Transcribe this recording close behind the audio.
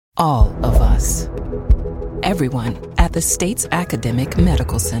All of us. Everyone at the state's academic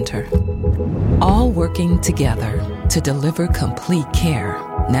medical center. All working together to deliver complete care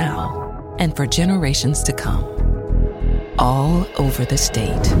now and for generations to come. All over the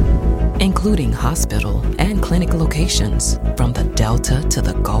state, including hospital and clinic locations from the Delta to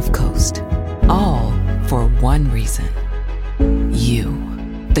the Gulf Coast. All for one reason. You,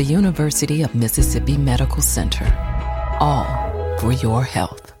 the University of Mississippi Medical Center. All for your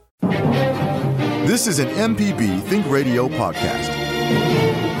health. This is an MPB Think Radio podcast.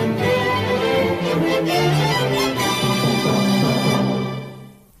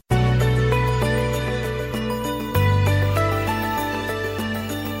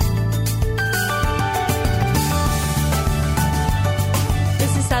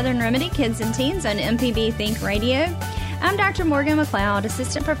 This is Southern Remedy Kids and Teens on MPB Think Radio. I'm Dr. Morgan McLeod,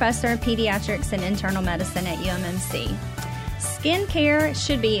 Assistant Professor of Pediatrics and Internal Medicine at UMMC. Skin care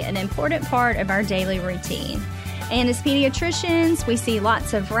should be an important part of our daily routine. And as pediatricians, we see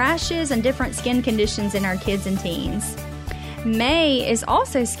lots of rashes and different skin conditions in our kids and teens. May is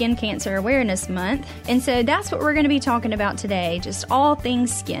also Skin Cancer Awareness Month, and so that's what we're going to be talking about today, just all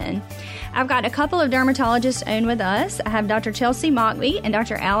things skin. I've got a couple of dermatologists on with us. I have Dr. Chelsea Mockbee and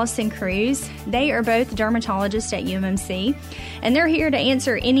Dr. Allison Cruz. They are both dermatologists at UMMC, and they're here to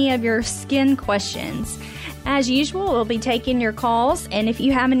answer any of your skin questions. As usual, we'll be taking your calls, and if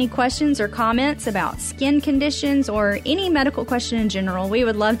you have any questions or comments about skin conditions or any medical question in general, we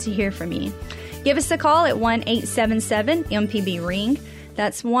would love to hear from you. Give us a call at 1-877-MPB-RING.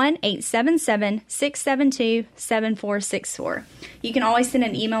 That's 1-877-672-7464. You can always send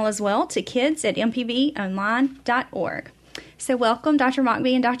an email as well to kids@mpbonline.org. So welcome, Dr.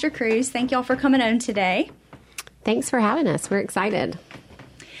 Mockbee and Dr. Cruz. Thank y'all for coming on today. Thanks for having us. We're excited.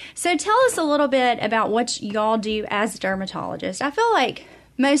 So tell us a little bit about what y'all do as dermatologists. I feel like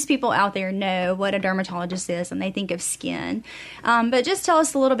most people out there know what a dermatologist is and they think of skin. But just tell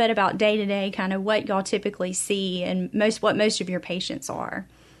us a little bit about day-to-day, kind of what y'all typically see and what most of your patients are.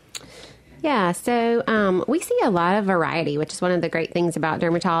 Yeah, so we see a lot of variety, which is one of the great things about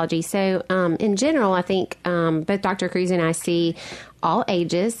dermatology. So in general, I think both Dr. Cruz and I see all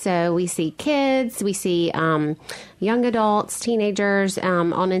ages. So we see kids, we see young adults, teenagers,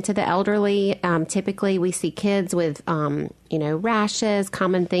 on into the elderly. Typically, we see kids with, rashes,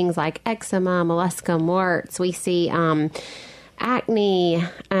 common things like eczema, molluscum warts. We see acne.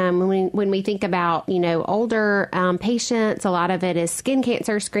 When we think about, older patients, a lot of it is skin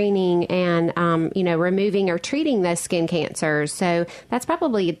cancer screening and, removing or treating those skin cancers. So that's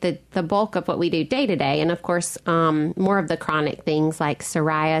probably the bulk of what we do day to day. And of course, more of the chronic things like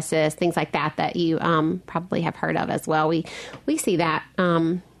psoriasis, things like that you probably have heard of as well. We see that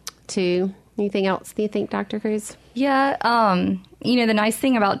too. Anything else do you think, Dr. Cruz? Yeah, the nice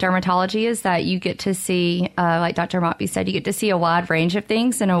thing about dermatology is that you get to see, like Dr. Mockbee said, you get to see a wide range of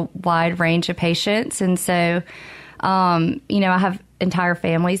things and a wide range of patients. And so, I have entire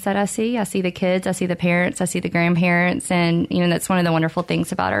families that I see. I see the kids, I see the parents, I see the grandparents, and, that's one of the wonderful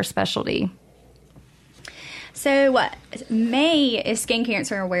things about our specialty. So May is Skin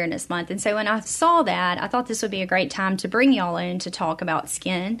Cancer Awareness Month, and so when I saw that, I thought this would be a great time to bring y'all in to talk about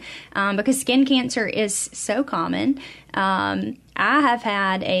skin, because skin cancer is so common. I have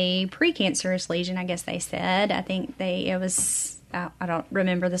had a precancerous lesion, I guess they said. I think I don't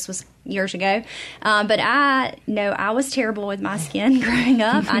remember, this was years ago, but I know I was terrible with my skin growing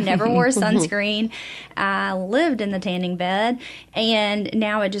up. I never wore sunscreen. I lived in the tanning bed, and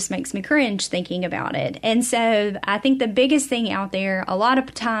now it just makes me cringe thinking about it. And so I think the biggest thing out there, a lot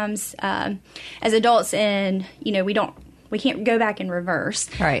of times as adults, and we can't go back in reverse.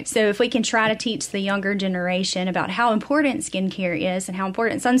 Right. So if we can try to teach the younger generation about how important skincare is and how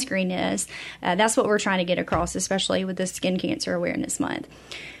important sunscreen is, that's what we're trying to get across, especially with this Skin Cancer Awareness Month.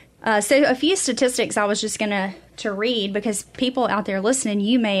 So a few statistics I was just going to read, because people out there listening,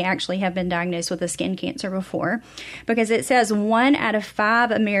 you may actually have been diagnosed with a skin cancer before, because it says 1 out of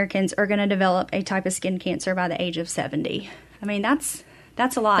 5 Americans are going to develop a type of skin cancer by the age of 70. I mean, that's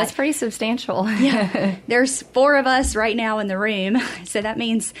a lot. That's pretty substantial. Yeah. There's 4 of us right now in the room, so that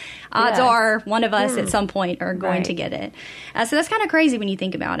means odds are one of us at some point are going to get it. So that's kind of crazy when you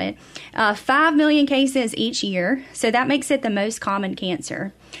think about it. 5 million cases each year, so that makes it the most common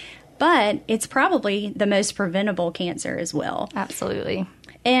cancer. But it's probably the most preventable cancer as well. Absolutely.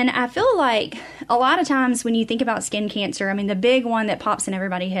 And I feel like a lot of times when you think about skin cancer, I mean, the big one that pops in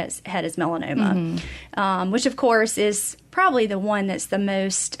everybody's head is melanoma, which, of course, is probably the one that's the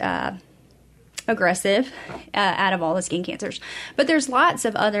most aggressive out of all the skin cancers. But there's lots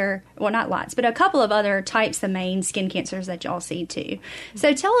of other, well, not lots, but a couple of other types of main skin cancers that y'all see too.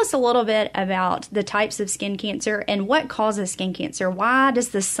 So tell us a little bit about the types of skin cancer and what causes skin cancer. Why does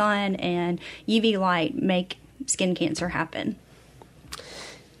the sun and UV light make skin cancer happen?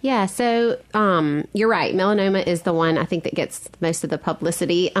 Yeah, so you're right. Melanoma is the one I think that gets most of the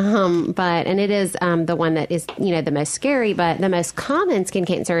publicity, and it is the one that is the most scary. But the most common skin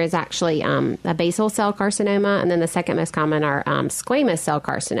cancer is actually a basal cell carcinoma, and then the second most common are squamous cell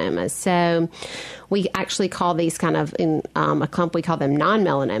carcinomas. So we actually call these kind of in a clump. We call them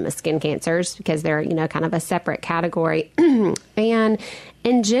non-melanoma skin cancers because they're kind of a separate category. And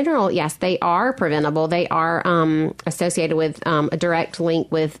in general, yes, they are preventable. They are associated with a direct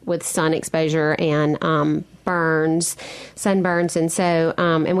link with sun exposure and sunburns. And so,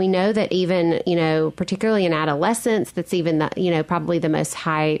 and we know that even, particularly in adolescence, that's even probably the most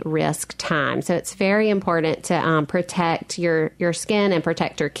high risk time. So it's very important to protect your skin and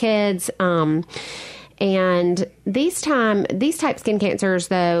protect your kids. And these type skin cancers,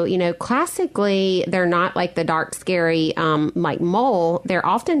 though, classically, they're not like the dark, scary, like mole. They're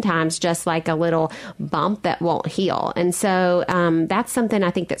oftentimes just like a little bump that won't heal. And so that's something I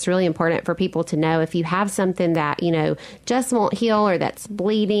think that's really important for people to know. If you have something that, just won't heal or that's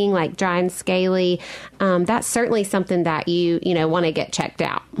bleeding, like dry and scaly, that's certainly something that you want to get checked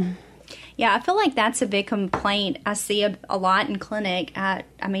out. Yeah, I feel like that's a big complaint I see a lot in clinic.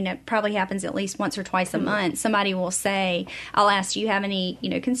 It probably happens at least once or twice a month. Somebody will say, I'll ask, do you have any,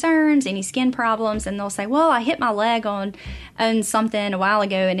 concerns, any skin problems? And they'll say, well, I hit my leg on something a while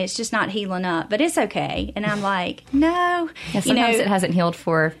ago and it's just not healing up, but it's okay. And I'm like, no. Yeah, sometimes it hasn't healed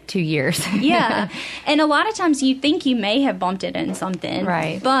for 2 years. Yeah. And a lot of times you think you may have bumped it in something.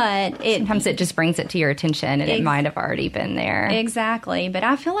 Right. But sometimes it just brings it to your attention and it might have already been there. Exactly. But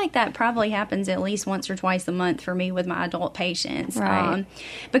I feel like that probably happens at least once or twice a month for me with my adult patients. Right.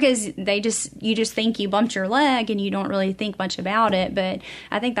 Because you just think you bumped your leg and you don't really think much about it. But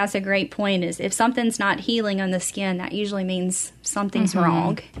I think that's a great point, is if something's not healing on the skin, that usually means something's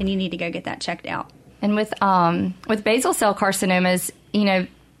wrong and you need to go get that checked out. And with basal cell carcinomas,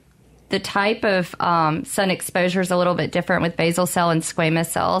 the type of sun exposure is a little bit different with basal cell and squamous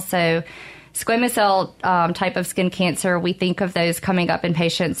cell. So squamous cell type of skin cancer, we think of those coming up in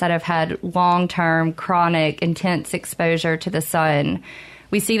patients that have had long-term, chronic, intense exposure to the sun.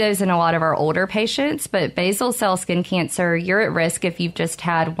 We see those in a lot of our older patients, but basal cell skin cancer, you're at risk if you've just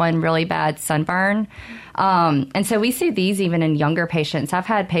had one really bad sunburn. And so we see these even in younger patients. I've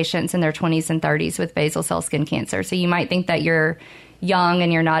had patients in their 20s and 30s with basal cell skin cancer. So you might think that you're young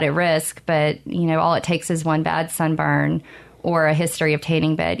and you're not at risk, but, all it takes is one bad sunburn or a history of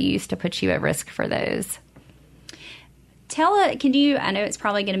tanning bed use to put you at risk for those. I know it's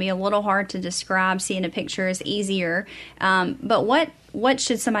probably going to be a little hard to describe, seeing a picture is easier, but what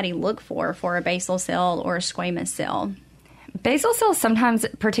should somebody look for a basal cell or a squamous cell? Basal cells sometimes,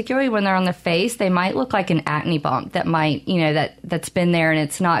 particularly when they're on the face, they might look like an acne bump that might, that's been there and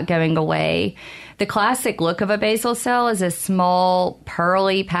it's not going away. The classic look of a basal cell is a small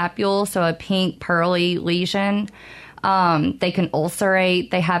pearly papule, so a pink pearly lesion. They can ulcerate.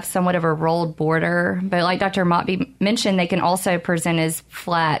 They have somewhat of a rolled border. But like Dr. Motby mentioned, they can also present as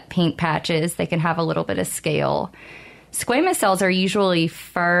flat pink patches. They can have a little bit of scale. Squamous cells are usually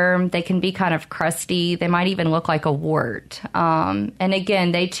firm. They can be kind of crusty. They might even look like a wart. And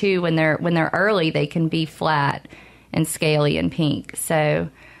again, they too, when they're early, they can be flat and scaly and pink. So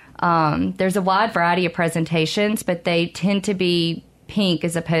there's a wide variety of presentations, but they tend to be pink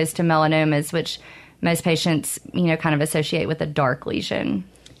as opposed to melanomas, which most patients, kind of associate with a dark lesion.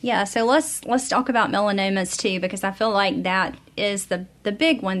 Yeah, so let's talk about melanomas too, because I feel like that is the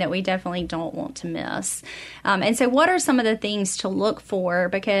big one that we definitely don't want to miss. And so what are some of the things to look for?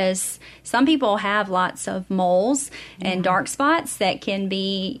 Because some people have lots of moles and dark spots that can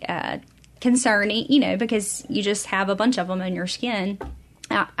be concerning, because you just have a bunch of them in your skin.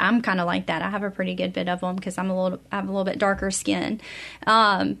 I'm kind of like that. I have a pretty good bit of them because I have a little bit darker skin.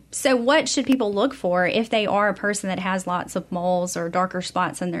 So what should people look for if they are a person that has lots of moles or darker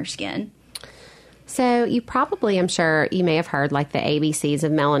spots in their skin? So you probably, I'm sure you may have heard like the ABCs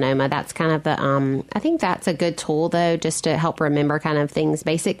of melanoma. That's kind of the, I think that's a good tool though, just to help remember kind of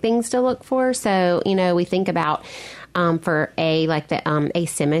basic things to look for. So, we think about for like the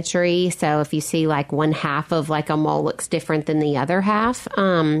asymmetry. So if you see like one half of like a mole looks different than the other half.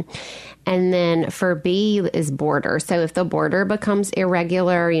 And then for B is border. So if the border becomes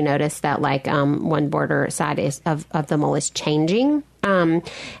irregular, you notice that like one border side of the mole is changing. And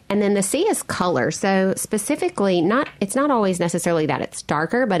then the C is color. So specifically, it's not always necessarily that it's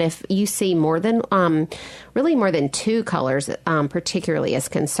darker, but if you see more than two colors, particularly is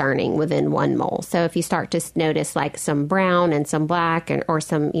concerning within one mole. So if you start to notice like some brown and some black or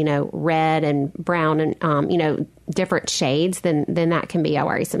some, red and brown and, different shades, then that can be a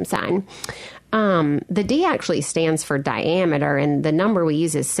worrisome sign. The D actually stands for diameter, and the number we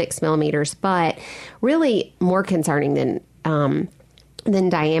use is 6 millimeters, but really more concerning than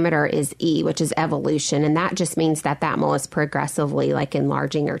diameter is E, which is evolution, and that just means that mole is progressively like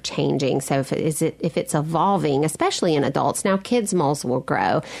enlarging or changing. So if it's evolving, especially in adults, now kids' moles will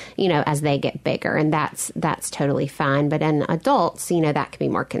grow, as they get bigger, and that's totally fine. But in adults, that can be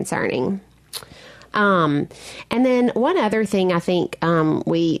more concerning. And then one other thing I think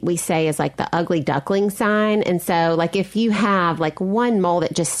we say is like the ugly duckling sign. And so like if you have like one mole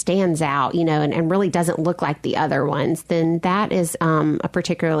that just stands out, and really doesn't look like the other ones, then that is a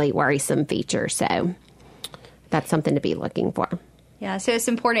particularly worrisome feature. So that's something to be looking for. Yeah, so it's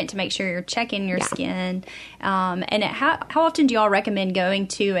important to make sure you're checking your skin. And how often do you all recommend going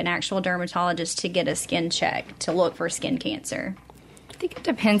to an actual dermatologist to get a skin check to look for skin cancer? I think it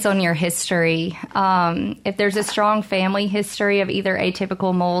depends on your history. If there's a strong family history of either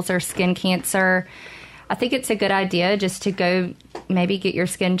atypical moles or skin cancer, I think it's a good idea just to go maybe get your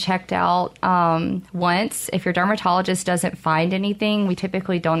skin checked out once. If your dermatologist doesn't find anything, we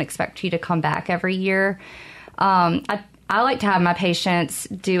typically don't expect you to come back every year. I like to have my patients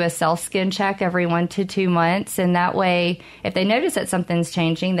do a self-skin check every 1 to 2 months, and that way, if they notice that something's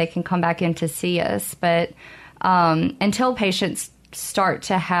changing, they can come back in to see us. But until patients start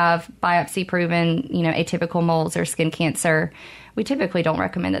to have biopsy-proven, atypical moles or skin cancer, we typically don't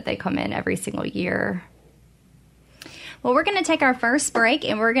recommend that they come in every single year. Well, we're going to take our first break,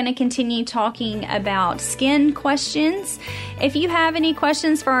 and we're going to continue talking about skin questions. If you have any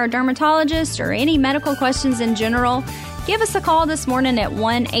questions for our dermatologist or any medical questions in general, give us a call this morning at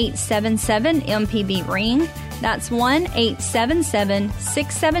 1-877-MPB-RING. That's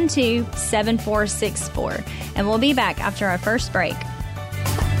 1-877-672-7464. And we'll be back after our first break.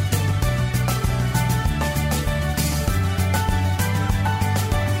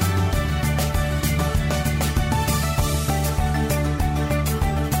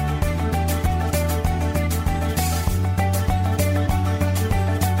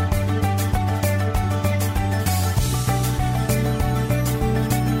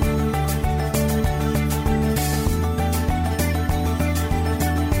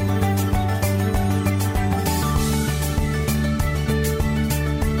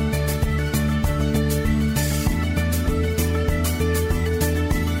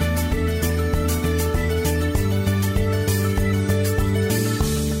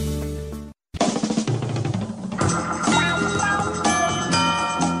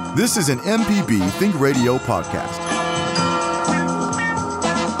 This is an MPB Think Radio podcast.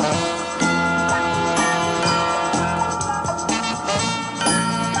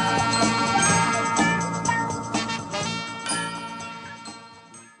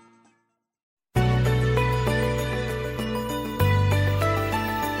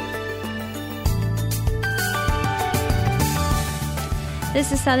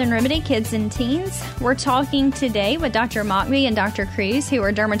 This is Southern Remedy Kids and Teens. We're talking today with Dr. Mockbee and Dr. Cruz, who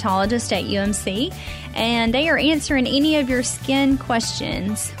are dermatologists at UMC, and they are answering any of your skin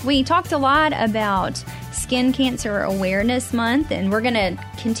questions. We talked a lot about Skin Cancer Awareness Month, and we're going to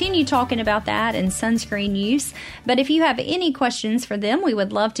continue talking about that and sunscreen use. But if you have any questions for them, we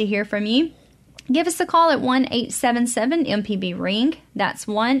would love to hear from you. Give us a call at 1-877-MPB-RING. That's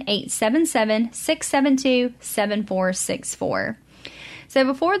 1-877-672-7464. So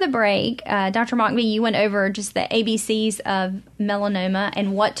before the break, Dr. Mockbee, you went over just the ABCs of melanoma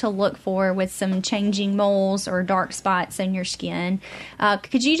and what to look for with some changing moles or dark spots in your skin.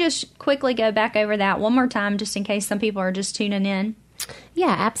 Could you just quickly go back over that one more time, just in case some people are just tuning in?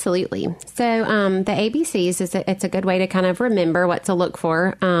 Yeah, absolutely. So the ABCs, it's a good way to kind of remember what to look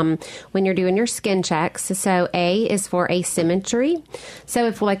for when you're doing your skin checks. So A is for asymmetry. So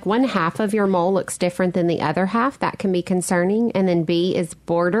if like one half of your mole looks different than the other half, that can be concerning. And then B is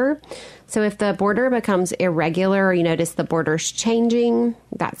border. So if the border becomes irregular or you notice the border's changing,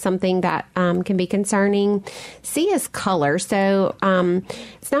 that's something that can be concerning. C is color. So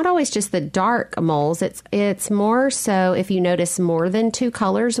it's not always just the dark moles. It's more so if you notice more than two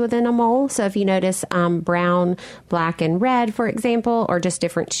colors within a mole. So if you notice brown, black, and red, for example, or just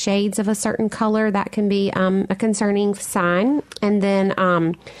different shades of a certain color, that can be a concerning sign. And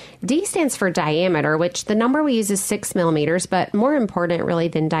then D stands for diameter, which the number we use is 6 millimeters, but more important really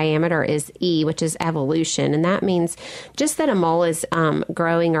than diameter is E, which is evolution. And that means just that a mole is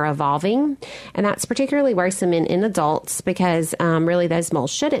growing or evolving. And that's particularly worrisome in adults because really those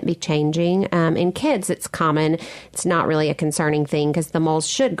moles shouldn't be changing. In kids, it's common. It's not really a concerning thing because the moles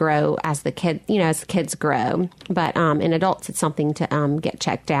should grow as the kids grow. But in adults, it's something to get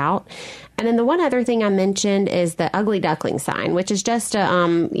checked out. And then the one other thing I mentioned is the ugly duckling sign, which is just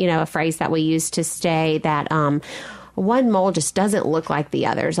a phrase that we use to say that one mole just doesn't look like the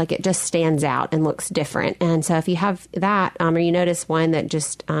others, like it just stands out and looks different. And so if you have that or you notice one that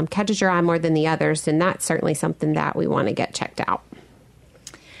just catches your eye more than the others, then that's certainly something that we want to get checked out.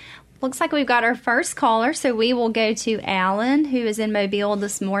 Looks like we've got our first caller, so we will go to Alan, who is in Mobile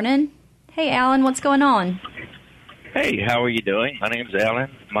this morning. Hey, Alan, what's going on? Hey, how are you doing? My name's Alan.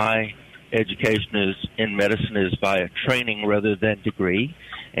 My education in medicine is via training rather than degree,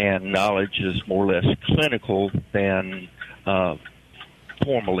 and knowledge is more or less clinical than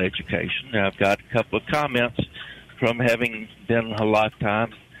formal education. Now, I've got a couple of comments from having been a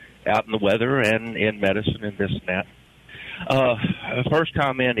lifetime out in the weather and in medicine and this and that. First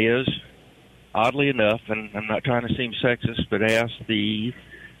comment is, oddly enough, and I'm not trying to seem sexist, but ask the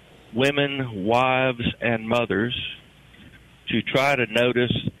women, wives, and mothers to try to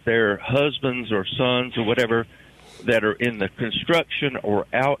notice their husbands or sons or whatever that are in the construction or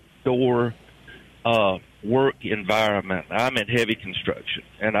outdoor work environment. I'm in heavy construction,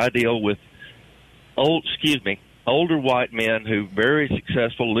 and I deal with older white men who have very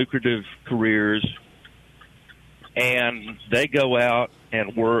successful, lucrative careers, and they go out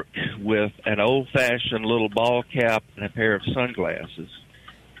and work with an old-fashioned little ball cap and a pair of sunglasses.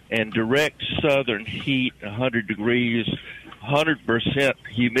 And direct southern heat, 100 degrees, 100%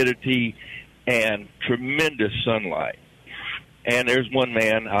 humidity, and tremendous sunlight. And there's one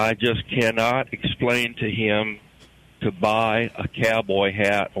man, I just cannot explain to him to buy a cowboy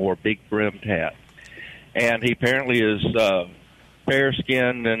hat or big-brimmed hat. And he apparently is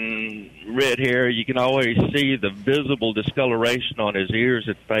fair-skinned and red hair. You can always see the visible discoloration on his ears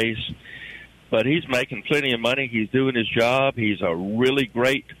and face. But he's making plenty of money. He's doing his job. He's a really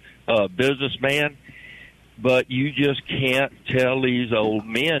great businessman. But you just can't tell these old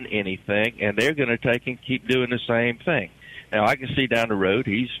men anything, and they're going to take and keep doing the same thing. Now, I can see down the road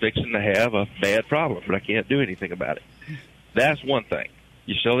he's fixing to have a bad problem, but I can't do anything about it. That's one thing.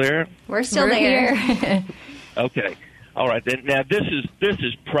 You still there? We're still there. Okay. All right. Then now this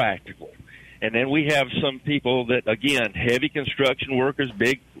is practical. And then we have some people that, again, heavy construction workers,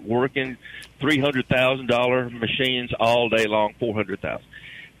 big working $300,000 machines all day long, $400,000.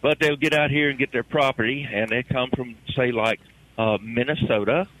 But they'll get out here and get their property, and they come from, say, like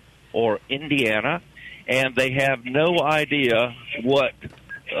Minnesota or Indiana, and they have no idea what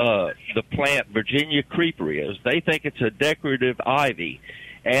the plant Virginia creeper is. They think it's a decorative ivy,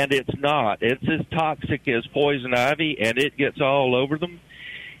 and it's not. It's as toxic as poison ivy, and it gets all over them.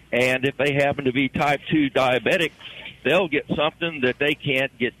 And if they happen to be type 2 diabetic, they'll get something that they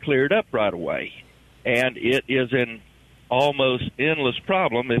can't get cleared up right away. And it is an almost endless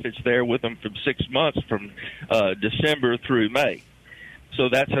problem if it's there with them from 6 months, from December through May. So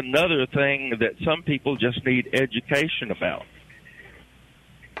that's another thing that some people just need education about.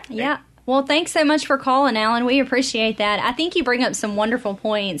 Yeah. Well, thanks so much for calling, Alan. We appreciate that. I think you bring up some wonderful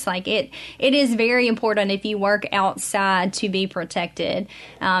points. Like it is very important if you work outside to be protected.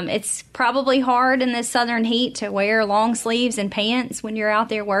 It's probably hard in this southern heat to wear long sleeves and pants when you're out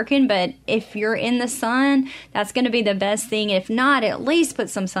there working, but if you're in the sun, that's going to be the best thing. If not, at least put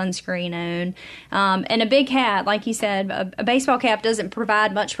some sunscreen on. And a big hat, like you said, a baseball cap doesn't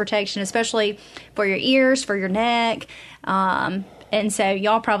provide much protection, especially for your ears, for your neck. And so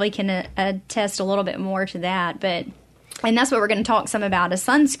y'all probably can attest a little bit more to that. And that's what we're going to talk some about, a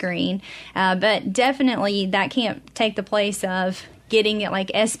sunscreen. But definitely that can't take the place of getting it like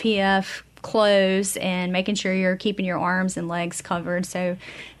SPF clothes and making sure you're keeping your arms and legs covered. So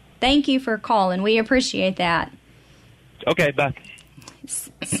thank you for calling. We appreciate that. Okay, bye.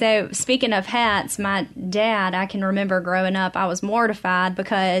 So speaking of hats, my dad, I can remember growing up, I was mortified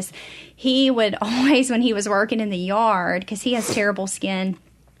because he would always, when he was working in the yard, because he has terrible skin,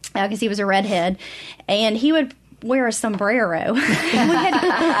 because he was a redhead, and he would wear a sombrero.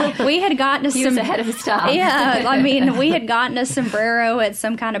 we had gotten He was ahead of his time. Yeah, I mean, we had gotten a sombrero at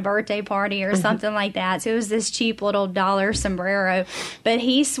some kind of birthday party or something like that. So it was this cheap little $1 sombrero. But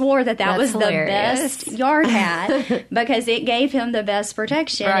he swore that was hilarious. the best yard hat because it gave him the best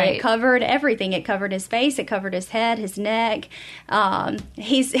protection. Right. It covered everything. It covered his face. It covered his head, his neck.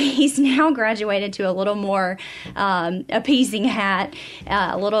 He's now graduated to a little more appeasing hat,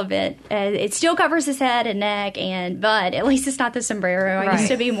 a little bit. It still covers his head and neck, but at least it's not the sombrero. I used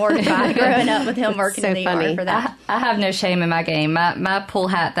to be mortified growing up with him working in the yard for that. I have no shame in my game. My pool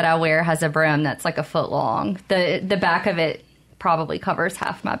hat that I wear has a brim that's like a foot long. The back of it probably covers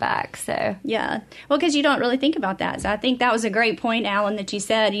half my back. So yeah, well, because you don't really think about that. So I think that was a great point, Alan, that you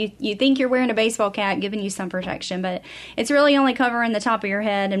said. You think you're wearing a baseball cap, giving you some protection, but it's really only covering the top of your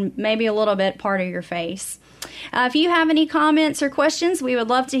head and maybe a little bit part of your face. If you have any comments or questions, we would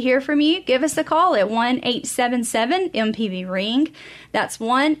love to hear from you. Give us a call at 1-877-MPB-RING. That's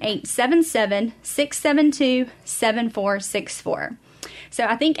 1-877-672-7464. So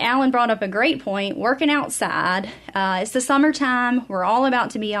I think Alan brought up a great point, working outside. It's the summertime. We're all about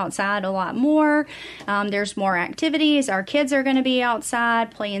to be outside a lot more. There's more activities. Our kids are going to be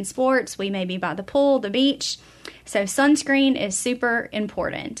outside playing sports. We may be by the pool, the beach. So sunscreen is super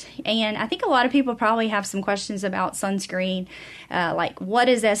important. And I think a lot of people probably have some questions about sunscreen, like what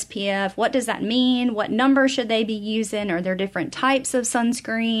is SPF? What does that mean? What number should they be using? Are there different types of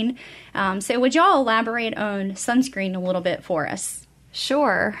sunscreen? So would y'all elaborate on sunscreen a little bit for us?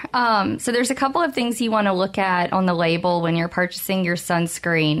 Sure. So there's a couple of things you want to look at on the label when you're purchasing your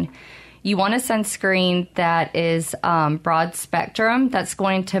sunscreen. You want a sunscreen that is broad spectrum, that's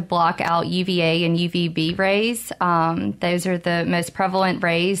going to block out UVA and UVB rays. Those are the most prevalent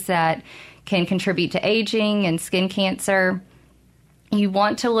rays that can contribute to aging and skin cancer. You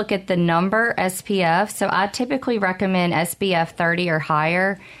want to look at the number SPF. So I typically recommend SPF 30 or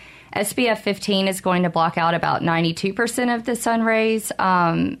higher. SPF 15 is going to block out about 92% of the sun rays.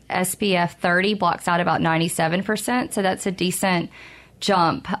 SPF 30 blocks out about 97%. So that's a decent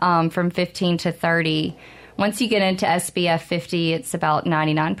jump from 15 to 30. Once you get into SPF 50, it's about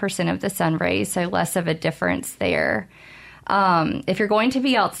 99% of the sun rays, so less of a difference there. If you're going to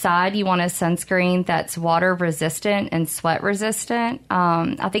be outside, you want a sunscreen that's water resistant and sweat resistant.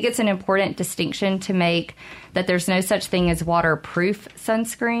 I think it's an important distinction to make that there's no such thing as waterproof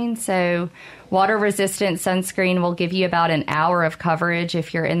sunscreen. So water resistant sunscreen will give you about an hour of coverage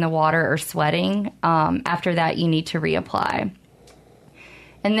if you're in the water or sweating. After that, you need to reapply.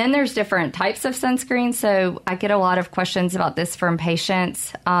 And then there's different types of sunscreen. So I get a lot of questions about this from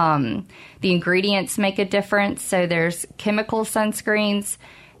patients. The ingredients make a difference. So there's chemical sunscreens.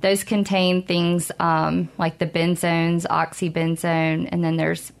 Those contain things like the benzones, oxybenzone. And then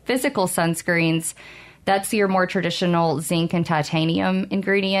there's physical sunscreens. That's your more traditional zinc and titanium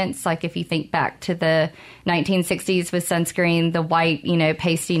ingredients. Like if you think back to the 1960s with sunscreen, the white,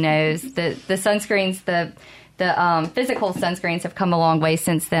 pasty nose, the sunscreens, the physical sunscreens have come a long way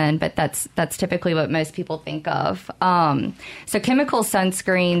since then, but that's typically what most people think of. So chemical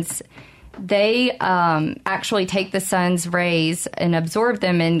sunscreens, they actually take the sun's rays and absorb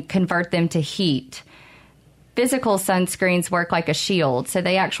them and convert them to heat. Physical sunscreens work like a shield, so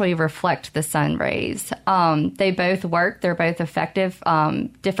they actually reflect the sun rays. They both work. They're both effective.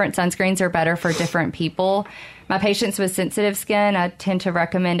 Different sunscreens are better for different people. My patients with sensitive skin, I tend to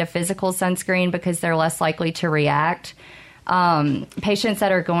recommend a physical sunscreen because they're less likely to react. Patients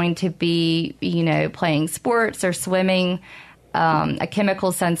that are going to be, playing sports or swimming, a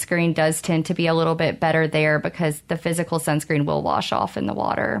chemical sunscreen does tend to be a little bit better there because the physical sunscreen will wash off in the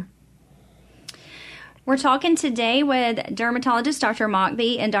water. We're talking today with dermatologist Dr.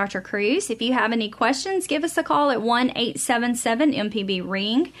 Mockbee and Dr. Cruz. If you have any questions, give us a call at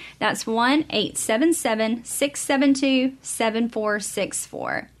 1-877-MPB-RING. That's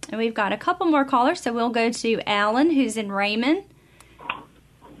 1-877-672-7464. And we've got a couple more callers, so we'll go to Alan, who's in Raymond.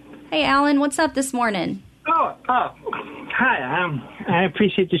 Hey, Alan, what's up this morning? Hi. I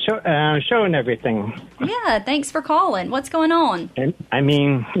appreciate the show and everything. Yeah, thanks for calling. What's going on? And,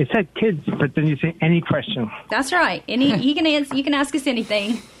 you said kids, but then you say any question. That's right. You can ask us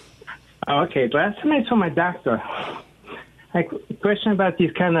anything. Okay. Last time I saw my doctor, I had a question about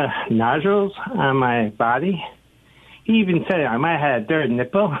these kind of nodules on my body. He even said I might have had a third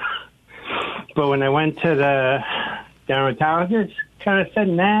nipple. But when I went to the dermatologist, kind of said,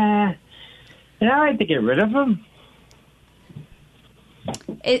 nah, I like to get rid of them.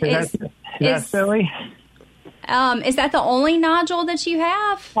 Is that silly? Is that the only nodule that you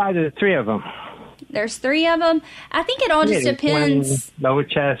have? There's 3 of them. There's 3 of them. I think it all just depends. One lower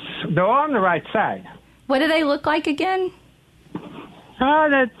chest. They're all on the right side. What do they look like again? Oh,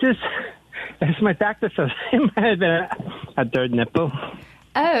 that's my doctor says it might have been a third nipple.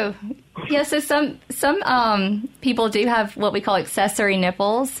 Oh, yeah. So some people do have what we call accessory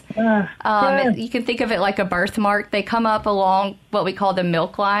nipples. You can think of it like a birthmark. They come up along what we call the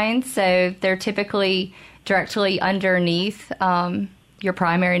milk line. So they're typically directly underneath your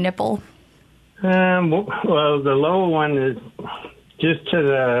primary nipple. Well, the lower one is just to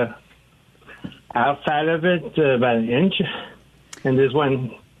the outside of it, about an inch, and there's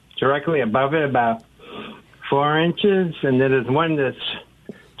one directly above it, about 4 inches, and then there's one that's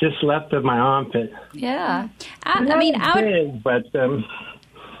just left of my armpit. Yeah. I would. But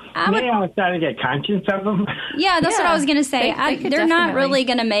maybe I was starting to get conscious of them. Yeah, that's what I was going to say. They're not definitely. really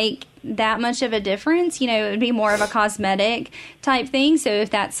going to make that much of a difference. You know, it would be more of a cosmetic type thing. So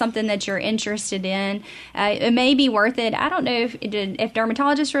if that's something that you're interested in, it may be worth it. I don't know if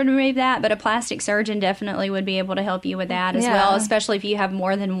dermatologists would remove that, but a plastic surgeon definitely would be able to help you with that as well, especially if you have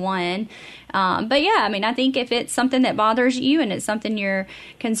more than one. But yeah, I mean, I think if it's something that bothers you and it's something you're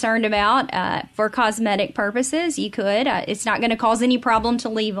concerned about for cosmetic purposes, you could. It's not going to cause any problem to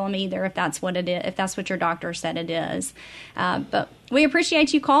leave them either if that's what it is, if that's what your doctor said it is. But we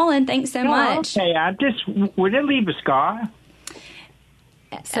appreciate you calling. Thanks so much. Okay, would it leave a scar?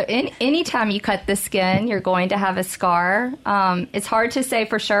 So anytime you cut the skin, you're going to have a scar. It's hard to say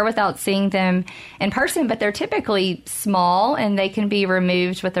for sure without seeing them in person, but they're typically small and they can be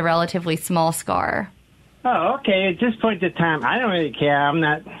removed with a relatively small scar. Oh, okay. At this point in time, I don't really care. I'm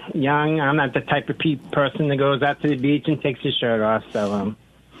not young. I'm not the type of person that goes out to the beach and takes his shirt off. So I'm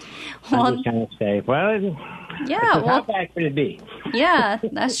just going to say, how bad could it be? Yeah,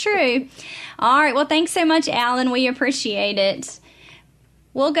 that's true. All right. Well, thanks so much, Alan. We appreciate it.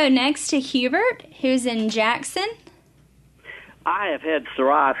 We'll go next to Hubert, who's in Jackson. I have had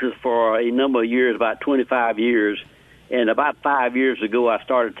psoriasis for a number of years, about 25 years, and about 5 years ago I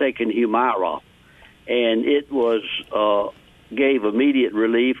started taking Humira, and it gave immediate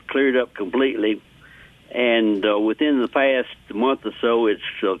relief, cleared up completely, and within the past month or so,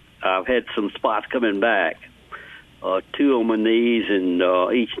 I've had some spots coming back, 2 on my knees and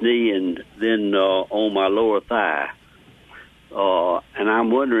each knee, and then on my lower thigh. And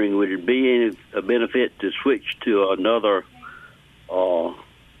I'm wondering, would it be a benefit to switch to another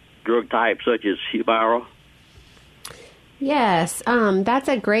drug type such as Humira? Yes, that's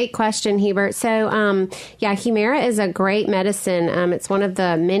a great question, Hubert. So, Humira is a great medicine. It's one of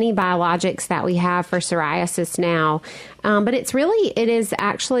the many biologics that we have for psoriasis now. But it is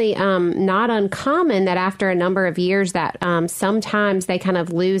actually not uncommon that after a number of years that sometimes they kind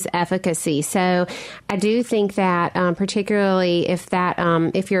of lose efficacy. So I do think that particularly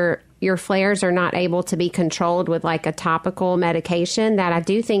if your flares are not able to be controlled with like a topical medication, that I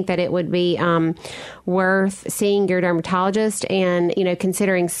do think that it would be worth seeing your dermatologist and,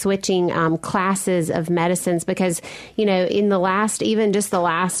 considering switching classes of medicines because, in the last 3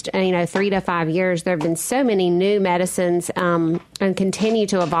 to 5 years, there have been so many new medicines and continue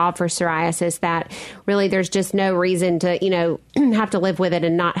to evolve for psoriasis that really there's just no reason to, have to live with it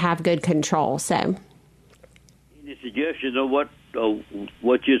and not have good control. So, any suggestions on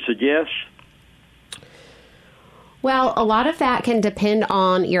what you suggest? Well, a lot of that can depend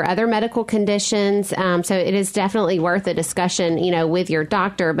on your other medical conditions. So it is definitely worth a discussion, with your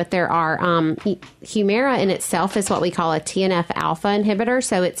doctor. But there are Humira in itself is what we call a TNF alpha inhibitor.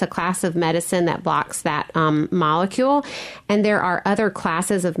 So it's a class of medicine that blocks that molecule. And there are other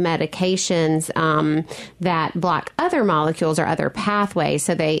classes of medications that block other molecules or other pathways.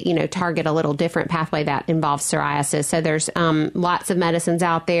 So they, target a little different pathway that involves psoriasis. So there's lots of medicines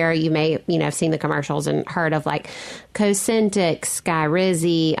out there. You may, have seen the commercials and heard of like Cosentyx,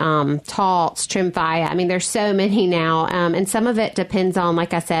 Skyrizi, Taltz, Tremfya. I mean, there's so many now. And some of it depends on,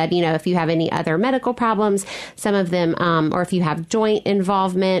 like I said, if you have any other medical problems, some of them, or if you have joint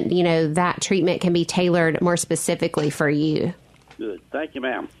involvement, that treatment can be tailored more specifically for you. Good. Thank you,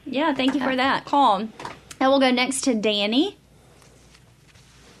 ma'am. Yeah, thank you for that call. And we'll go next to Danny.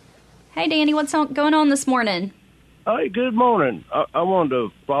 Hey, Danny, what's going on this morning? Hey, good morning. I wanted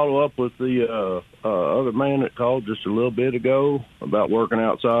to follow up with the other man that called just a little bit ago about working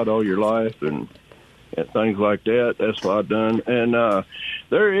outside all your life and things like that. That's what I've done. And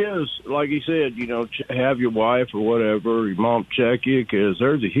there is, like you said, have your wife or whatever, your mom check you because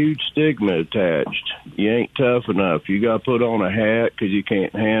there's a huge stigma attached. You ain't tough enough. You got to put on a hat because you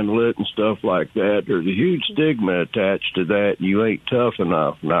can't handle it and stuff like that. There's a huge stigma attached to that. You ain't tough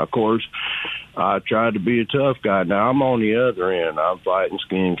enough. Now, of course, I tried to be a tough guy. Now, I'm on the other end. I'm fighting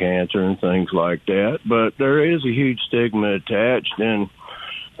skin cancer and things like that. But there is a huge stigma attached. And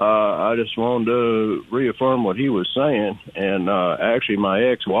I just wanted to reaffirm what he was saying. And actually, my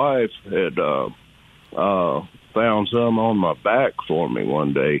ex-wife had found some on my back for me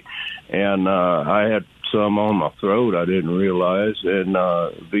one day, and I had some on my throat I didn't realize, and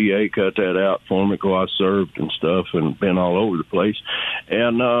VA cut that out for me because I served and stuff and been all over the place.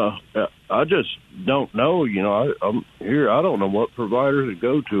 And I just don't know, I'm here. I don't know what providers to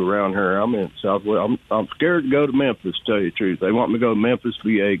go to around here. I'm in Southwest. I'm scared to go to Memphis, to tell you the truth. They want me to go to Memphis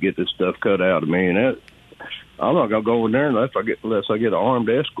VA, get this stuff cut out of me, and I'm not going to go in there unless I get an armed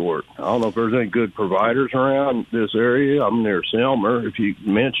escort. I don't know if there's any good providers around this area. I'm near Selmer. If you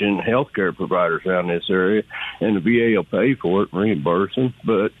mention healthcare providers around this area, and the VA will pay for it and reimburse them.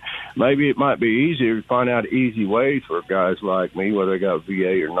 But maybe it might be easier to find out easy ways for guys like me, whether they got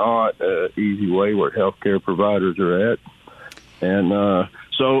VA or not, easy way where healthcare providers are at. And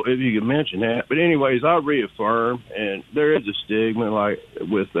so if you could mention that. But anyways, I reaffirm, and there is a stigma like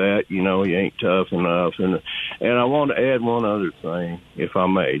with that, you ain't tough enough. And I want to add one other thing, if I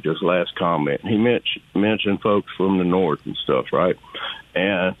may, just last comment. He mentioned folks from the north and stuff, right?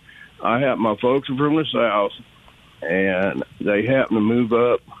 And my folks are from the south, and they happen to move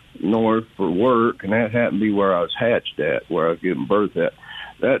up north for work, and that happened to be where I was hatched at, where I was giving birth at.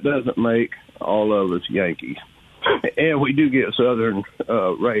 That doesn't make all of us Yankees. And we do get Southern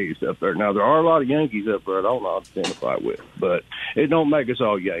raised up there. Now, there are a lot of Yankees up there I don't identify with, but it don't make us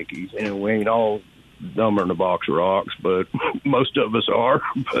all Yankees. And we ain't all dumber than a box of rocks, but most of us are.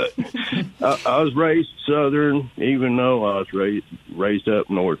 But I was raised Southern, even though I was raised up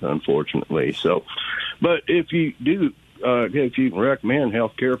north, unfortunately. So, but if you do, if you can recommend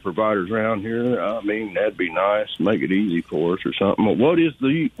healthcare providers around here, I mean, that'd be nice. Make it easy for us or something. But what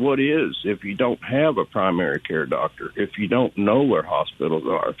is if you don't have a primary care doctor, if you don't know where hospitals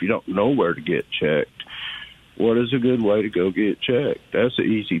are, if you don't know where to get checked, what is a good way to go get checked? That's an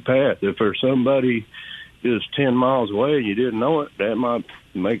easy path. If there's somebody is 10 miles away and you didn't know it, that might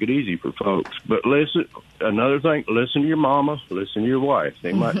make it easy for folks. But another thing, listen to your mama, listen to your wife.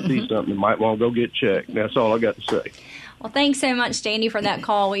 They might see something, they might want to go get checked. That's all I got to say. Well, thanks so much, Danny, for that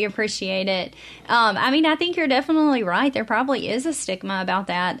call. We appreciate it. I think you're definitely right. There probably is a stigma about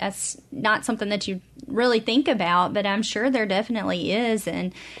that. That's not something that you really think about, but I'm sure there definitely is.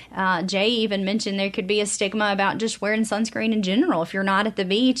 And Jay even mentioned there could be a stigma about just wearing sunscreen in general. If you're not at the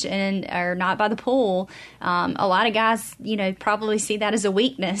beach or not by the pool, a lot of guys, probably see that as a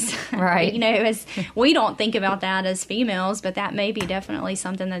weakness. Right. As we don't think about that as females, but that may be definitely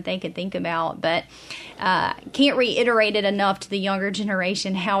something that they could think about. But can't reiterate it enough to the younger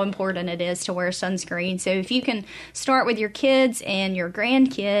generation how important it is to wear sunscreen. So if you can start with your kids and your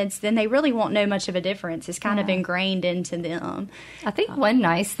grandkids, then they really won't know much of a difference. It's kind of ingrained into them. I think one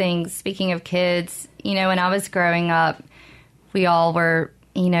nice thing, speaking of kids, when I was growing up, we all were,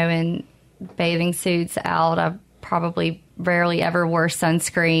 in bathing suits out. I probably rarely ever wore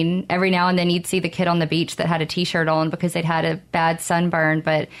sunscreen. Every now and then you'd see the kid on the beach that had a T-shirt on because they'd had a bad sunburn.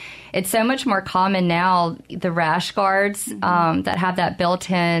 But it's so much more common now, the rash guards that have that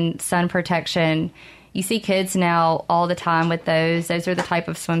built-in sun protection. You see kids now all the time with those. Those are the type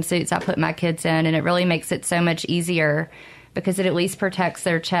of swimsuits I put my kids in, and it really makes it so much easier because it at least protects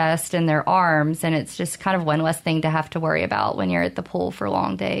their chest and their arms, and it's just kind of one less thing to have to worry about when you're at the pool for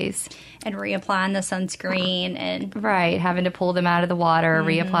long days. And reapplying the sunscreen. Right, having to pull them out of the water,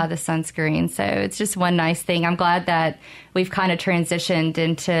 reapply the sunscreen. So it's just one nice thing. I'm glad that we've kind of transitioned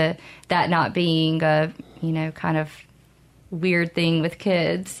into that not being a, kind of weird thing with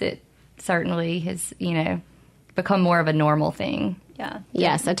kids. It certainly has, become more of a normal thing. Yeah.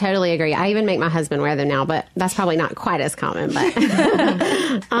 Yes, I totally agree. I even make my husband wear them now, but that's probably not quite as common. But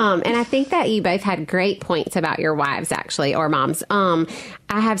and I think that you both had great points about your wives, actually, or moms.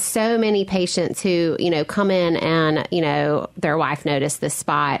 I have so many patients who, come in and, their wife noticed this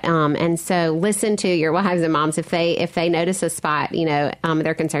spot. And so listen to your wives and moms. If they notice a spot,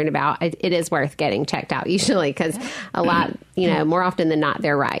 they're concerned about, it is worth getting checked out usually because a lot, more often than not,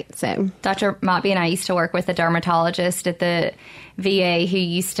 they're right. So Dr. Motby and I used to work with a dermatologist at the VA who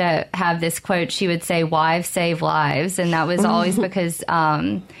used to have this quote. She would say, "Wives save lives." And that was always because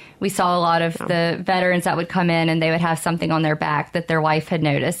we saw a lot of the veterans that would come in and they would have something on their back that their wife had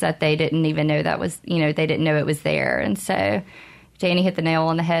noticed that they didn't even know that was, they didn't know it was there. And so Danny hit the nail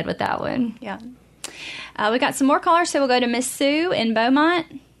on the head with that one. Yeah. We got some more callers, so we'll go to Miss Sue in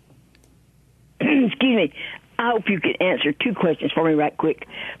Beaumont. Excuse me. I hope you could answer two questions for me right quick.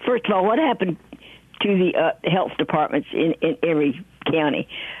 First of all, what happened to the health departments in every county?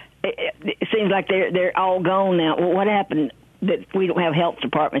 It seems like they're all gone now. Well, what happened that we don't have health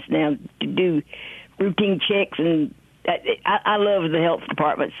departments now to do routine checks and I love the health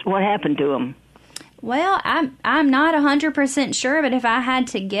departments. What happened to them? Well, I'm not 100% sure, but if I had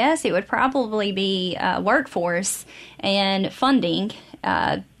to guess, it would probably be workforce and funding.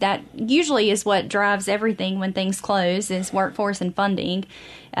 That usually is what drives everything when things close, is workforce and funding.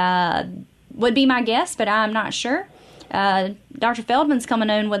 Would be my guess, but I'm not sure. Dr. Feldman's coming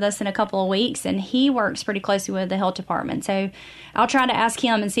on with us in a couple of weeks, and he works pretty closely with the health department. So I'll try to ask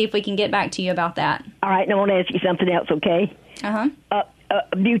him and see if we can get back to you about that. All right, and I want to ask you something else, okay?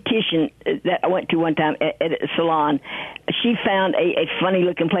 A beautician that I went to one time at a salon, she found a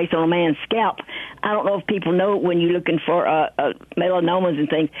funny-looking place on a man's scalp. I don't know if people know when you're looking for melanomas and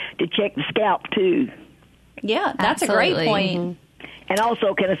things to check the scalp, too. Yeah, that's Absolutely. A great point. Mm-hmm. And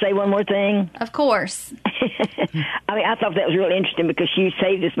also, can I say one more thing? Of course. I mean, I thought that was really interesting because she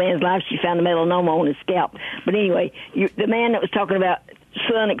saved this man's life. She found a melanoma on his scalp. But anyway, the man that was talking about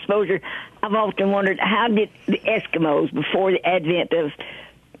sun exposure, I've often wondered, how did the Eskimos, before the advent of,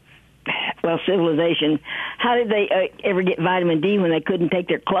 civilization, how did they ever get vitamin D when they couldn't take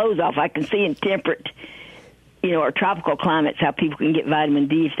their clothes off? I can see in temperate, or tropical climates how people can get vitamin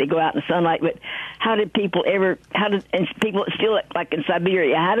D if they go out in the sunlight. But how did people and people still like in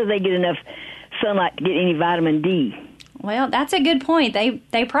Siberia, how do they get enough sunlight to get any vitamin D? Well, that's a good point.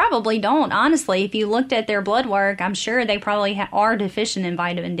 They probably don't, honestly. If you looked at their blood work, I'm sure they probably are deficient in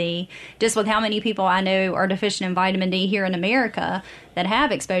vitamin D. Just with how many people I know are deficient in vitamin D here in America that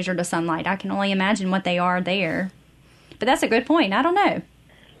have exposure to sunlight, I can only imagine what they are there. But that's a good point. I don't know.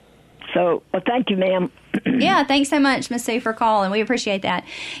 So, thank you, ma'am. Yeah, thanks so much, Miss Sue, for calling. We appreciate that.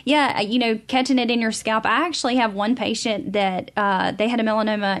 Yeah, catching it in your scalp. I actually have one patient that they had a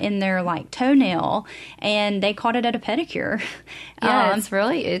melanoma in their toenail, and they caught it at a pedicure. Yeah,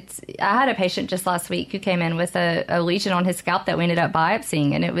 I had a patient just last week who came in with a lesion on his scalp that we ended up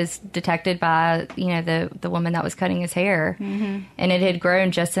biopsying, and it was detected by the woman that was cutting his hair, and it had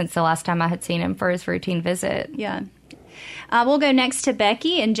grown just since the last time I had seen him for his routine visit. Yeah. We'll go next to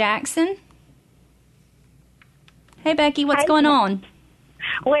Becky in Jackson. Hey, Becky, what's going on?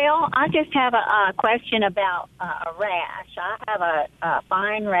 Well, I just have a question about a rash. I have a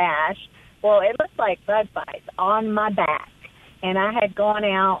fine rash. Well, it looks like bug bites on my back. And I had gone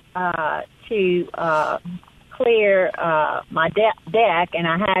out to clear my deck, and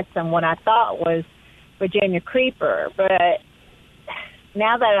I had some what I thought was Virginia creeper. But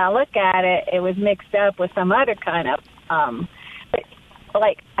now that I look at it, it was mixed up with some other kind of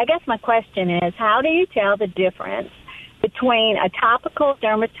I guess my question is, how do you tell the difference between a topical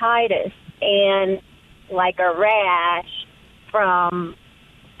dermatitis and a rash from,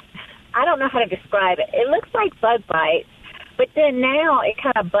 I don't know how to describe it. It looks like bug bites, but then now it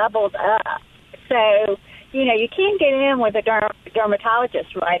kind of bubbled up. So, you can't get in with a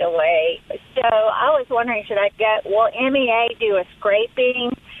dermatologist right away. So I was wondering, will MEA do a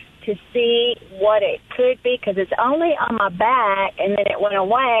scraping to see what it could be? Because it's only on my back, and then it went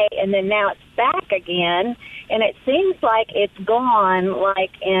away, and then now it's back again, and it seems like it's gone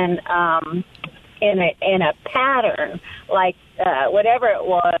in a pattern, whatever it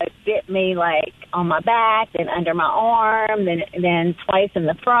was bit me on my back, then under my arm, then twice in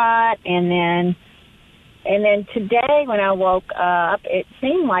the front, and then today when I woke up, it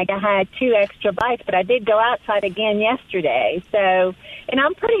seemed like I had 2 extra bites, but I did go outside again yesterday. So, and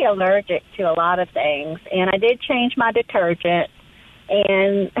I'm pretty allergic to a lot of things, and I did change my detergent.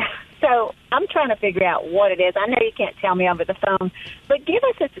 And so I'm trying to figure out what it is. I know you can't tell me over the phone, but give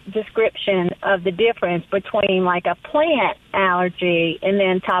us a description of the difference between a plant allergy and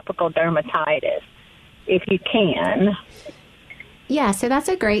then topical dermatitis, if you can. Yeah, so that's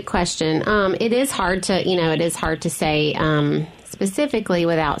a great question. It is hard to say specifically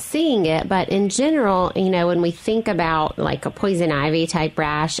without seeing it, but in general, when we think about a poison ivy type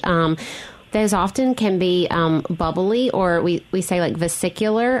rash, those often can be bubbly, or we say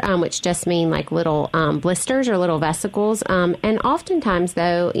vesicular, which just mean little blisters or little vesicles. And oftentimes,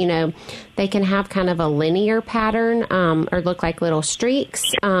 though, they can have kind of a linear pattern or look like little streaks.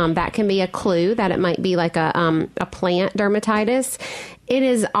 That can be a clue that it might be a plant dermatitis. It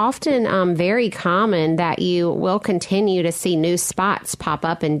is often very common that you will continue to see new spots pop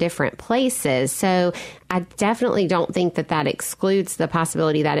up in different places. So I definitely don't think that excludes the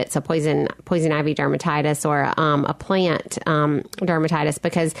possibility that it's a poison ivy dermatitis or a plant dermatitis,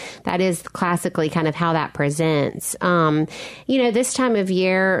 because that is classically kind of how that presents. This time of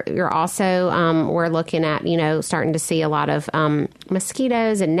year, you're also we're looking at starting to see a lot of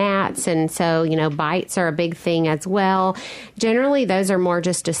mosquitoes and gnats, and so bites are a big thing as well. Generally, those are more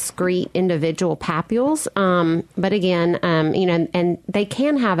just discrete individual papules. But again, and they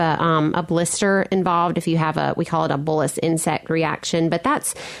can have a blister involved if you have we call it a bullous insect reaction, but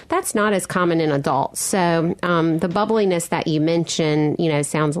that's not as common in adults. So the bubbliness that you mentioned,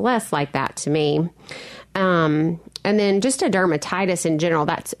 sounds less like that to me. And then just a dermatitis in general,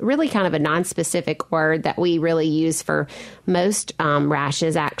 that's really kind of a nonspecific word that we really use for most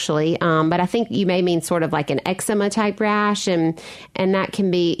rashes, actually. But I think you may mean sort of like an eczema type rash, and that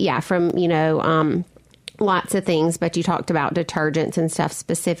can be, from, lots of things, but you talked about detergents and stuff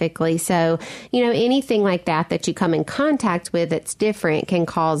specifically. So, anything like that you come in contact with that's different can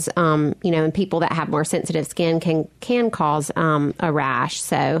cause, and people that have more sensitive skin can cause a rash.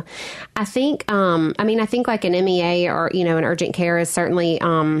 So I think, I think like an MEA or, an urgent care is certainly,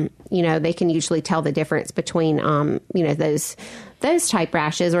 they can usually tell the difference between, those type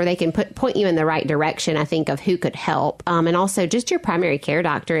rashes, or they can point you in the right direction, I think, of who could help. And also just your primary care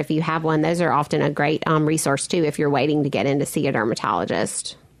doctor, if you have one, those are often a great resource too, if you're waiting to get in to see a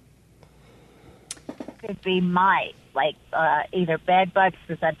dermatologist. Could be mites, like either bed bugs,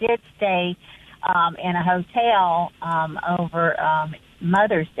 because I did stay in a hotel over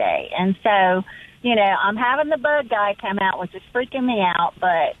Mother's Day. And so, I'm having the bug guy come out, which is freaking me out,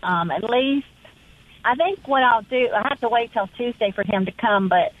 but at least I think what I'll do, I have to wait till Tuesday for him to come,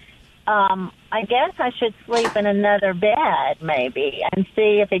 but I guess I should sleep in another bed maybe and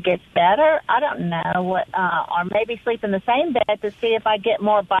see if it gets better. I don't know what, or maybe sleep in the same bed to see if I get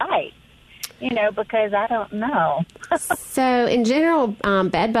more bites. Because I don't know. So in general,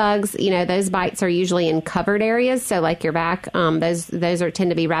 bed bugs, those bites are usually in covered areas. So like your back, those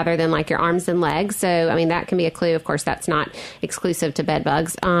tend to be rather than like your arms and legs. So, that can be a clue. Of course, that's not exclusive to bed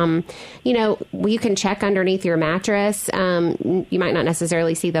bugs. You can check underneath your mattress. You might not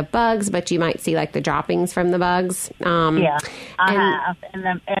necessarily see the bugs, but you might see like the droppings from the bugs. Yeah, I have.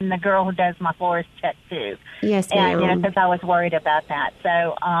 And the girl who does my floors check too. Yes, ma'am. And, because I was worried about that.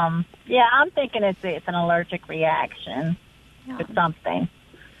 So, I'm thinking it's an allergic reaction to something.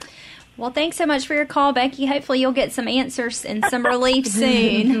 Well, thanks so much for your call, Becky. Hopefully you'll get some answers and some relief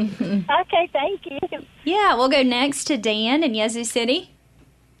soon. Okay, thank you. Yeah, we'll go next to Dan in Yazoo City.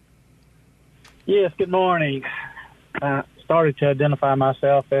 Yes, good morning. Started to identify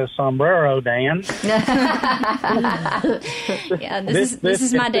myself as Sombrero Dan. Yeah, this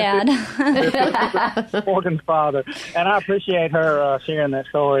is my dad. This is Morgan's father. And I appreciate her sharing that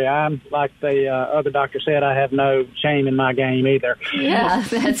story. I'm, like the other doctor said, I have no shame in my game either. Yeah,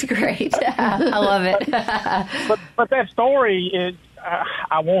 that's great. I love it. but that story is,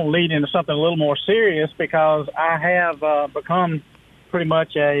 I won't lead into something a little more serious, because I have become pretty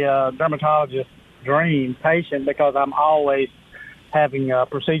much a dermatologist dream patient, because I'm always having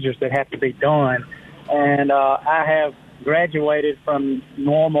procedures that have to be done. And I have graduated from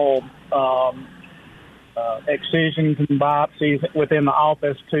normal excisions and biopsies within the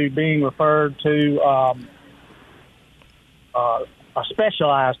office to being referred to a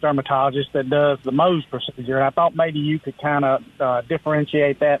specialized dermatologist that does the Mohs procedure. And I thought maybe you could kind of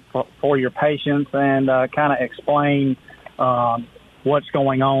differentiate that for your patients and kind of explain what's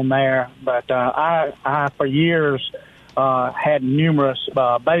going on there. But I for years had numerous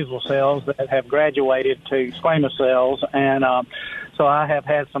basal cells that have graduated to squamous cells, and so I have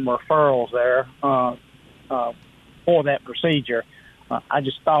had some referrals there for that procedure. I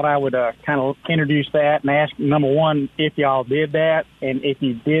just thought I would kind of introduce that and ask, number one, if y'all did that, and if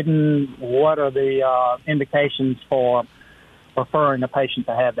you didn't, what are the indications for referring a patient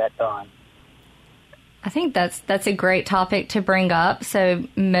to have that done? I think that's a great topic to bring up. So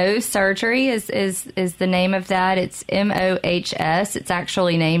Mohs surgery is the name of that. It's MOHS. It's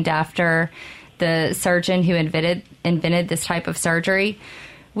actually named after the surgeon who invented this type of surgery.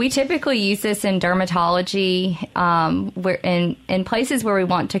 We typically use this in dermatology, where in places where we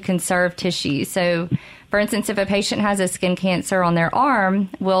want to conserve tissue. So, for instance, if a patient has a skin cancer on their arm,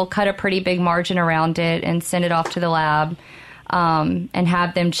 we'll cut a pretty big margin around it and send it off to the lab. And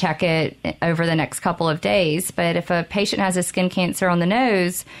have them check it over the next couple of days. But if a patient has a skin cancer on the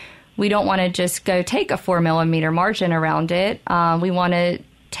nose, we don't want to just go take a 4 millimeter margin around it. We want to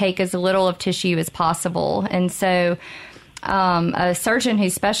take as little of tissue as possible. And so a surgeon who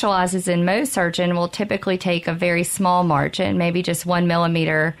specializes in Mohs surgeon will typically take a very small margin, maybe just 1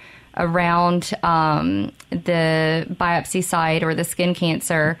 millimeter around the biopsy site or the skin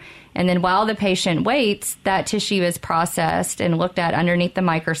cancer. And then while the patient waits, that tissue is processed and looked at underneath the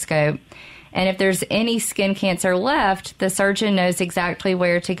microscope. And if there's any skin cancer left, the surgeon knows exactly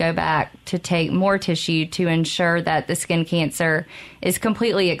where to go back to take more tissue to ensure that the skin cancer is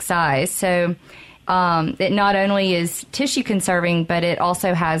completely excised. So it not only is tissue conserving, but it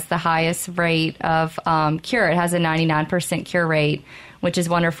also has the highest rate of cure. It has a 99% cure rate, which is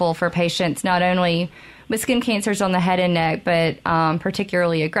wonderful for patients not only with skin cancers on the head and neck, but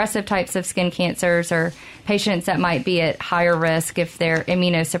particularly aggressive types of skin cancers, or patients that might be at higher risk if they're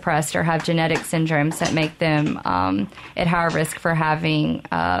immunosuppressed or have genetic syndromes that make them at higher risk for having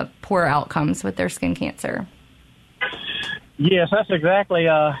poor outcomes with their skin cancer. Yes, that's exactly.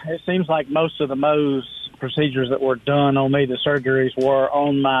 It seems like most of the Mohs procedures that were done on me, the surgeries, were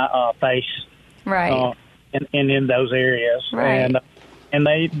on my face, right, and in those areas, right. And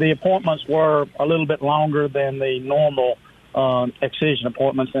the appointments were a little bit longer than the normal excision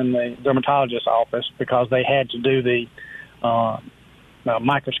appointments in the dermatologist's office, because they had to do the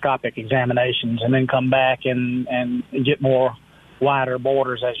microscopic examinations and then come back and get more wider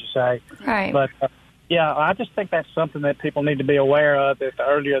borders, as you say. Right. But yeah, I just think that's something that people need to be aware of. That the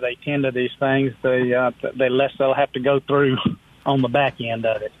earlier they tend to these things, the less they'll have to go through on the back end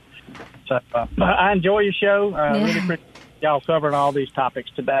of it. So I enjoy your show. Really appreciate y'all covering all these topics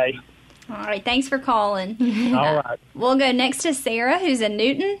today. All right, thanks for calling. All right. We'll go next to Sarah, who's in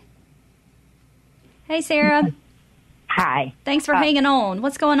Newton. Hey, Sarah. Hi. Thanks for hanging on.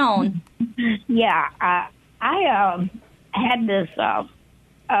 What's going on? Yeah, I had this,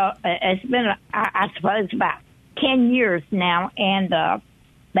 it's been, I suppose, about 10 years now, and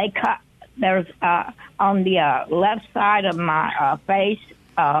they cut, there's on the left side of my face,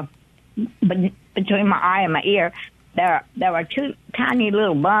 between my eye and my ear, there were two tiny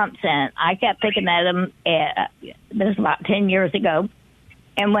little bumps, and I kept picking at them. This was about 10 years ago,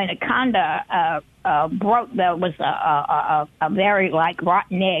 and when it kind of broke, there was a very like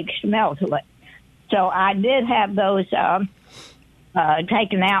rotten egg smell to it. So I did have those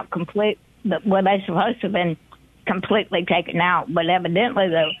taken out complete. Well, they're supposed to have been completely taken out, but evidently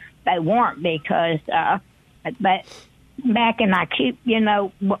they weren't, because back, and I keep,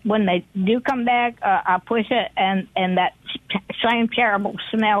 when they do come back, I push it, and that same terrible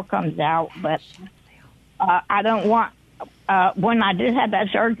smell comes out. But I don't want, when I did have that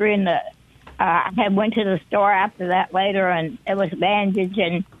surgery, and I had went to the store after that later, and it was bandaged,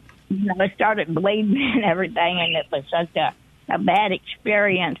 and it started bleeding and everything, and it was such a bad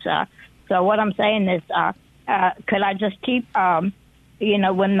experience. So what I'm saying is, could I just keep,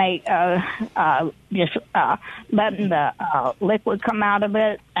 when they just letting the liquid come out of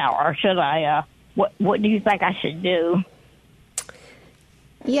it, or should I? What do you think I should do?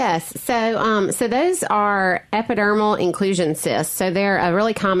 Yes. So those are epidermal inclusion cysts. So they're a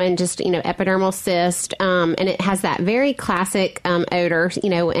really common, epidermal cyst, and it has that very classic odor,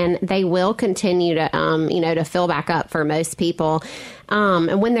 and they will continue to, to fill back up for most people.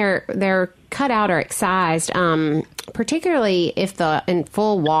 And when they're cut out or excised, particularly if the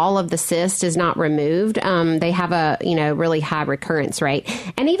full wall of the cyst is not removed, they have a, really high recurrence rate.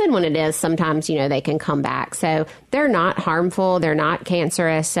 And even when it is, sometimes, they can come back. So they're not harmful. They're not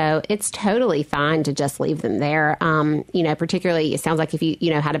cancerous. So it's totally fine to just leave them there. Particularly, it sounds like if you,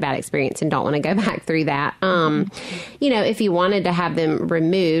 had a bad experience and don't want to go back through that. If you wanted to have them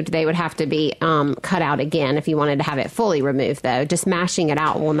removed, they would have to be cut out again. If you wanted to have it fully removed, though, just mashing it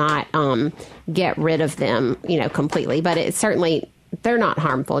out will not get rid of them, completely. But it's certainly, they're not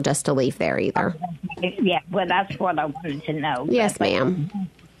harmful just to leave there either. Yeah, well, that's what I wanted to know. Yes, ma'am.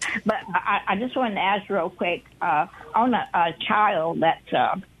 But I just wanted to ask real quick, on a child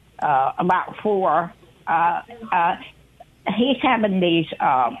that's about 4, he's having these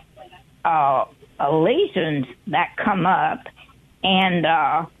lesions that come up,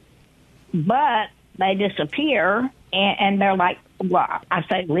 and but they disappear, and they're like, well, I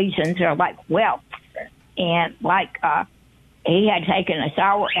say lesions, they're like whelps. And like he had taken a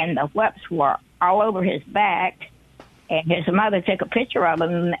shower, and the whelps were all over his back, and his mother took a picture of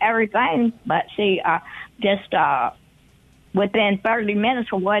them and everything. But see, just within 30 minutes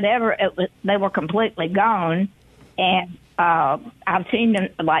or whatever, they were completely gone. And I've seen them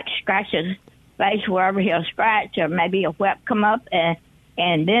like scratch his face wherever he'll scratch, or maybe a whelp come up, and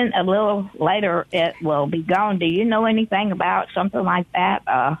then a little later it will be gone. Do you know anything about something like that?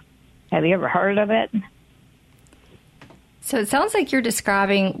 Have you ever heard of it? So it sounds like you're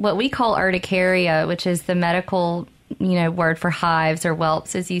describing what we call urticaria, which is the medical, word for hives or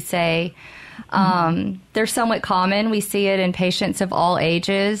whelps, as you say. They're somewhat common. We see it in patients of all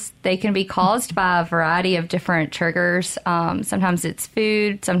ages. They can be caused by a variety of different triggers. Sometimes it's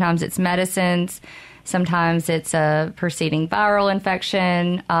food, sometimes it's medicines, sometimes it's a preceding viral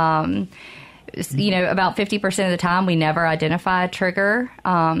infection. about 50% of the time, we never identify a trigger.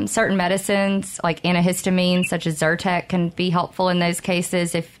 Certain medicines, like antihistamines, such as Zyrtec, can be helpful in those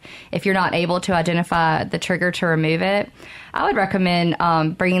cases if you're not able to identify the trigger to remove it. I would recommend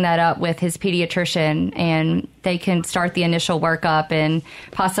bringing that up with his pediatrician, and they can start the initial workup and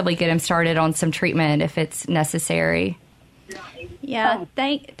possibly get him started on some treatment if it's necessary. Yeah,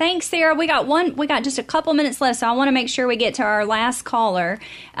 thanks, Sarah. We got just a couple minutes left, so I want to make sure we get to our last caller.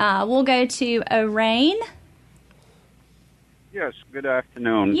 We'll go to Orain. Yes, good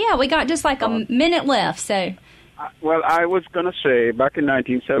afternoon. Yeah, we got just like a minute left, so. Well, I was going to say, back in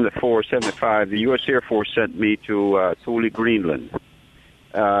 1974-75, the U.S. Air Force sent me to Thule, Greenland.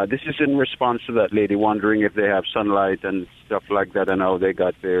 This is in response to that lady wondering if they have sunlight and stuff like that and how they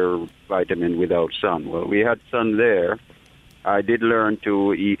got their vitamin without sun. Well, we had sun there. I did learn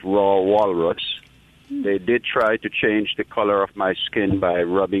to eat raw walrus. They did try to change the color of my skin by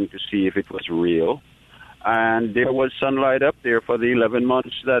rubbing to see if it was real. And there was sunlight up there for the 11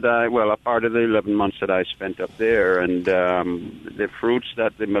 months a part of the 11 months that I spent up there. And the fruits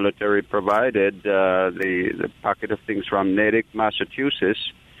that the military provided, the packet of things from Natick,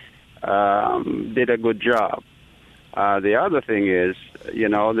 Massachusetts, did a good job. The other thing is,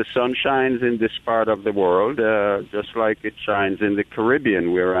 the sun shines in this part of the world just like it shines in the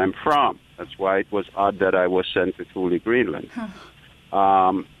Caribbean where I'm from. That's why it was odd that I was sent to Thule, Greenland.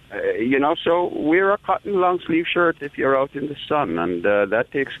 So wear a cotton long-sleeve shirt if you're out in the sun, and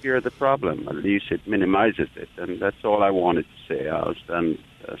that takes care of the problem. At least it minimizes it, and that's all I wanted to say. I'll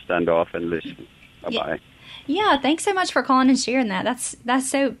stand off and listen. Bye-bye. Yeah, thanks so much for calling and sharing that. That's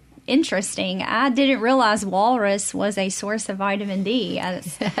so interesting. I didn't realize walrus was a source of vitamin D. I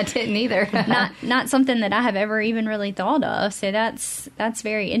didn't either. not something that I have ever even really thought of. So that's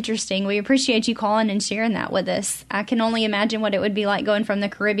very interesting. We appreciate you calling and sharing that with us. I can only imagine what it would be like going from the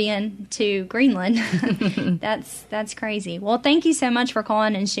Caribbean to Greenland. That's crazy. Well, thank you so much for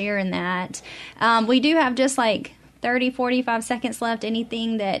calling and sharing that. We do have just like 30, 45 seconds left.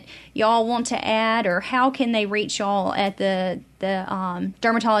 Anything that y'all want to add, or how can they reach y'all at the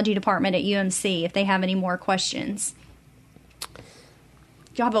dermatology department at UMC if they have any more questions? Do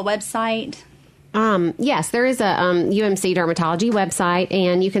you have a website? Yes, there is a UMC dermatology website,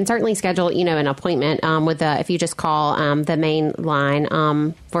 and you can certainly schedule, an appointment if you just call the main line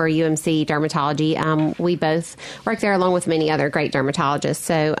for UMC dermatology. We both work there along with many other great dermatologists.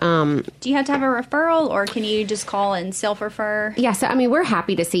 So, do you have to have a referral, or can you just call and self-refer? Yeah, so we're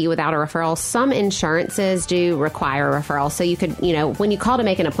happy to see you without a referral. Some insurances do require a referral, so you could, when you call to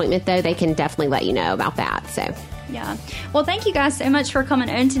make an appointment, though, they can definitely let you know about that. So. Yeah. Well, thank you guys so much for coming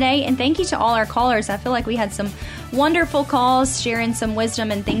on today, and thank you to all our callers. I feel like we had some wonderful calls sharing some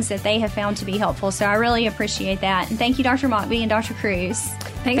wisdom and things that they have found to be helpful, so I really appreciate that. And thank you, Dr. Mockbee and Dr. Cruz.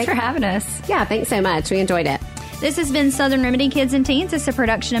 Thanks for having us. Yeah, thanks so much. We enjoyed it. This has been Southern Remedy Kids and Teens. It's a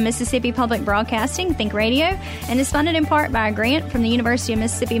production of Mississippi Public Broadcasting, Think Radio, and is funded in part by a grant from the University of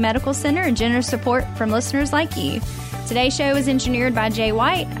Mississippi Medical Center and generous support from listeners like you. Today's show is engineered by Jay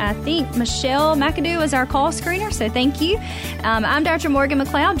White. I think Michelle McAdoo is our call screener, so thank you. I'm Dr. Morgan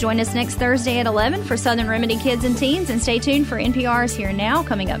McLeod. Join us next Thursday at 11 for Southern Remedy Kids and Teens, and stay tuned for NPR's Here Now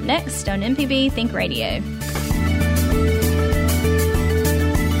coming up next on MPB Think Radio.